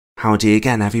Howdy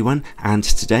again everyone, and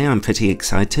today I'm pretty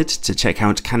excited to check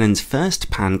out Canon's first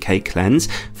pancake lens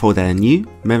for their new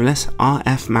mirrorless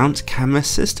RF mount camera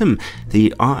system,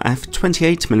 the RF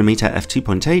 28mm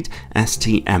f2.8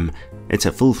 STM. It's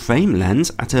a full frame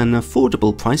lens at an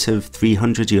affordable price of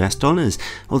 $300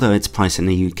 although its price in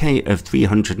the UK of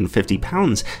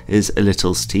 £350 is a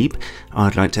little steep.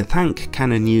 I'd like to thank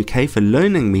Canon UK for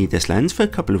loaning me this lens for a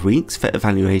couple of weeks for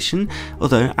evaluation,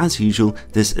 although as usual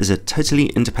this is a totally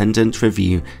independent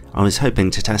review. I was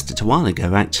hoping to test it a while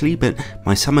ago actually, but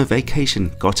my summer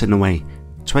vacation got in the way.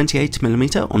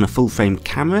 28mm on a full frame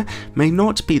camera may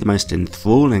not be the most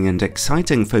enthralling and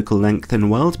exciting focal length in the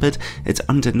world, but it's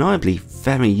undeniably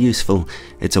very useful.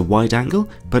 It's a wide angle,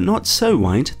 but not so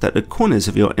wide that the corners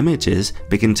of your images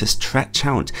begin to stretch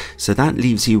out, so that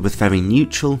leaves you with very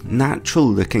neutral, natural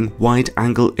looking wide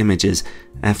angle images.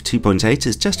 f2.8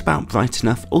 is just about bright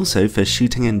enough also for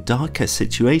shooting in darker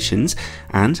situations,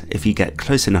 and if you get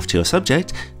close enough to your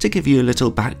subject, to give you a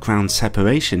little background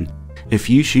separation. If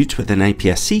you shoot with an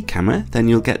aps-c camera, then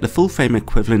you'll get the full frame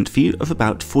equivalent view of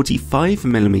about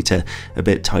 45mm, a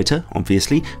bit tighter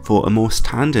obviously for a more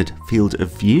standard field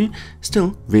of view,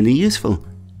 still really useful.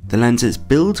 The lens's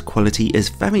build quality is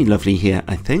very lovely here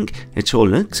I think, it sure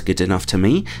looks good enough to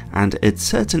me, and it's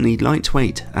certainly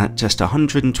lightweight at just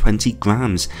 120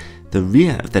 grams. The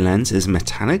rear of the lens is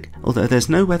metallic, although there's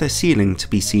no weather sealing to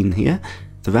be seen here.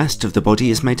 The rest of the body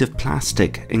is made of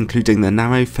plastic, including the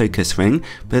narrow focus ring,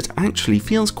 but actually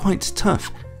feels quite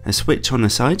tough. A switch on the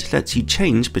side lets you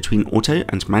change between auto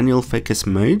and manual focus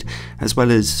mode, as well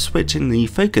as switching the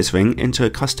focus ring into a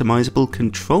customizable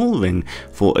control ring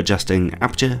for adjusting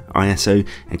aperture, ISO,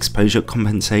 exposure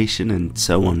compensation, and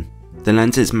so on. The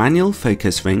lens's manual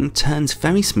focus ring turns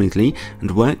very smoothly and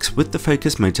works with the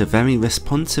focus motor very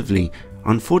responsively.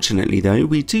 Unfortunately though,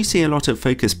 we do see a lot of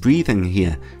focus breathing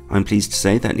here. I'm pleased to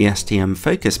say that the STM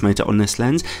focus motor on this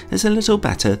lens is a little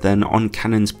better than on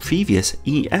Canon's previous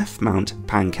EF mount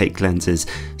pancake lenses,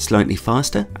 slightly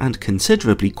faster and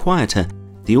considerably quieter.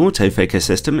 The autofocus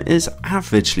system is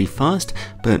averagely fast,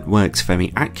 but works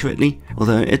very accurately,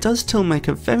 although it does still make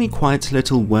a very quiet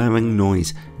little whirring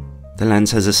noise. The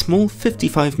lens has a small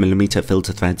 55mm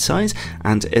filter thread size,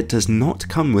 and it does not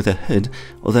come with a hood,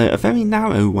 although a very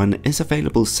narrow one is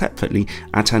available separately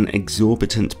at an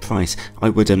exorbitant price. I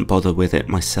wouldn't bother with it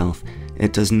myself.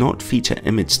 It does not feature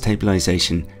image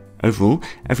stabilization. Overall,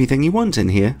 everything you want in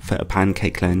here for a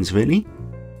pancake lens really.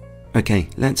 Okay,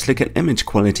 let's look at image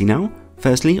quality now.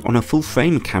 Firstly, on a full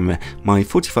frame camera, my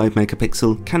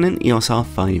 45MP Canon EOS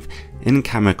R5.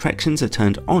 In-camera corrections are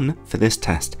turned on for this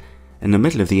test. In the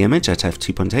middle of the image at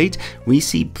f2.8, we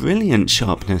see brilliant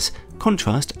sharpness.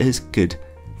 Contrast is good.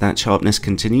 That sharpness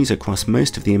continues across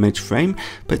most of the image frame,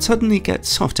 but suddenly gets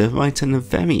softer right in the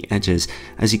very edges,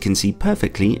 as you can see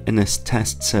perfectly in this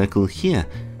test circle here.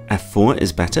 f4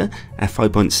 is better,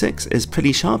 f5.6 is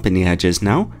pretty sharp in the edges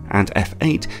now, and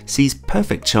f8 sees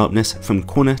perfect sharpness from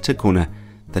corner to corner.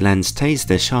 The lens stays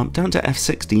this sharp down to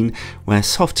f16, where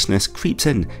softness creeps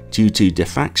in due to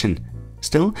diffraction.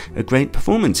 Still, a great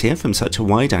performance here from such a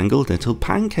wide-angle little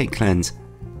pancake lens.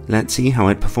 Let's see how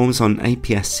it performs on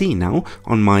aps-c now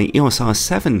on my EOS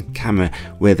R7 camera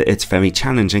with its very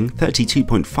challenging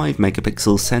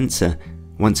 32.5MP sensor.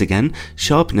 Once again,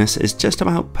 sharpness is just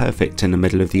about perfect in the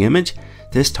middle of the image.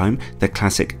 This time, the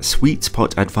classic sweet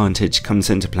spot advantage comes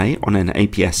into play on an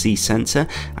aps-c sensor,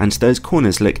 and those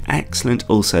corners look excellent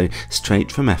also,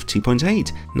 straight from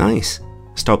f2.8. Nice!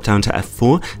 Stop down to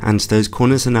f4 and those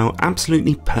corners are now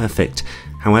absolutely perfect.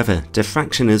 However,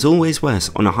 diffraction is always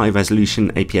worse on a high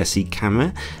resolution aps-c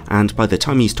camera, and by the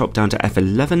time you stop down to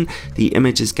f11, the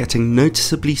image is getting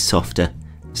noticeably softer.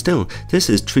 Still, this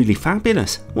is truly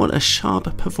fabulous. What a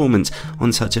sharp performance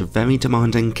on such a very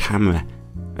demanding camera.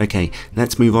 Okay,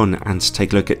 let's move on and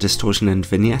take a look at distortion and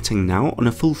vignetting now on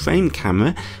a full frame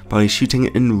camera by shooting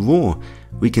it in RAW.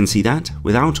 We can see that,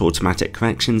 without automatic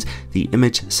corrections, the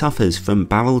image suffers from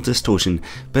barrel distortion,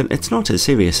 but it's not as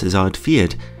serious as I'd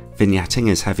feared. Vignetting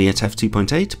is heavy at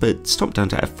f2.8, but stop down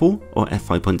to f4 or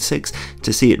f5.6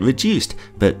 to see it reduced,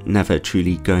 but never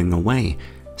truly going away.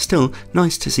 Still,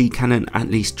 nice to see Canon at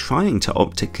least trying to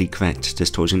optically correct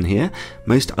distortion here.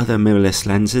 Most other mirrorless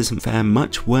lenses fare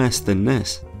much worse than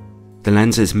this. The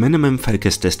lens's minimum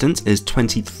focus distance is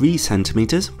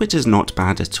 23cm, which is not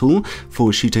bad at all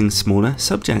for shooting smaller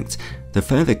subjects. The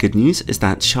further good news is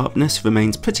that sharpness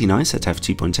remains pretty nice at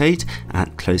f2.8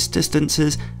 at close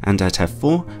distances, and at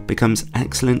f4 becomes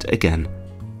excellent again.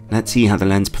 Let's see how the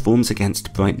lens performs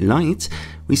against bright light.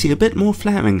 We see a bit more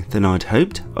flaring than I'd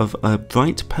hoped, of a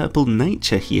bright purple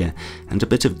nature here, and a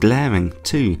bit of glaring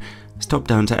too. Stop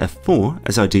down to f4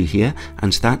 as I do here,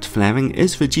 and that flaring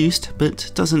is reduced but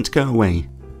doesn't go away.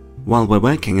 While we're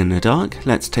working in the dark,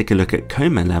 let's take a look at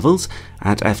chroma levels.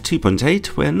 At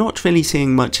f2.8 we're not really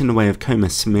seeing much in the way of chroma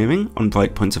smearing on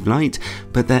bright points of light,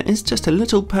 but there is just a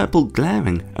little purple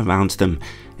glaring around them.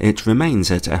 It remains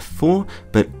at f4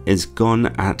 but is gone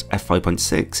at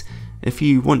f5.6. If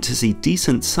you want to see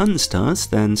decent sun stars,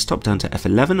 then stop down to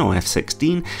f11 or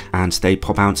f16 and they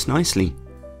pop out nicely.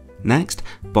 Next,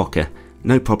 bokeh.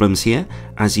 No problems here.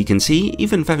 As you can see,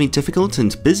 even very difficult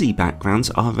and busy backgrounds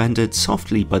are rendered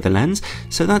softly by the lens,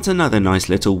 so that's another nice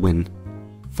little win.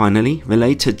 Finally,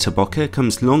 related to bokeh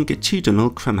comes longitudinal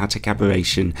chromatic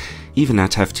aberration. Even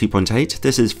at f2.8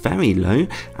 this is very low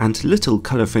and little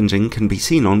colour fringing can be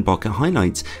seen on bokeh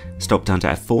highlights. Stop down to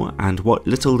f4 and what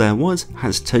little there was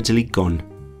has totally gone.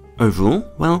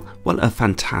 Overall, well, what a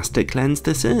fantastic lens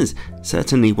this is.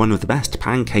 Certainly one of the best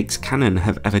pancakes Canon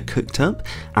have ever cooked up,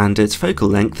 and its focal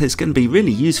length is going to be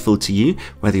really useful to you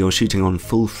whether you're shooting on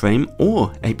full frame or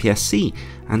aps-c,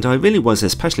 and I really was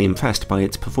especially impressed by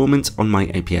its performance on my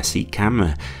aps-c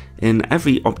camera. In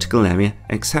every optical area,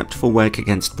 except for work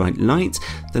against bright lights,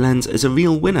 the lens is a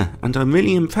real winner, and I'm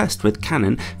really impressed with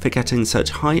Canon for getting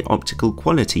such high optical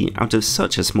quality out of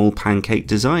such a small pancake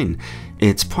design.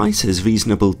 Its price is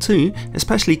reasonable too,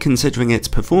 especially considering its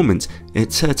performance.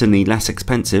 It's certainly less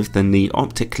expensive than the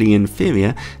optically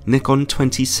inferior Nikon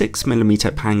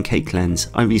 26mm pancake lens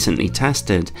I recently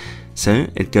tested. So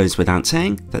it goes without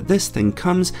saying that this thing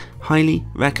comes highly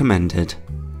recommended.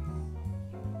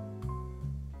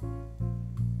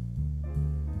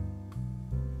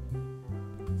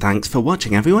 Thanks for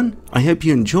watching everyone. I hope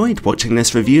you enjoyed watching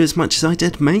this review as much as I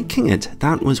did making it.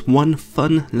 That was one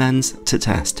fun lens to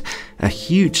test. A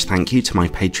huge thank you to my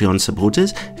Patreon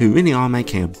supporters who really are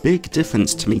making a big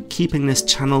difference to me keeping this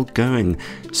channel going.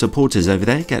 Supporters over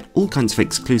there get all kinds of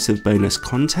exclusive bonus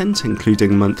content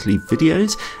including monthly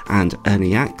videos and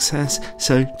early access,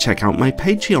 so check out my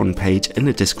Patreon page in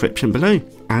the description below.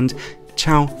 And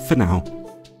ciao for now.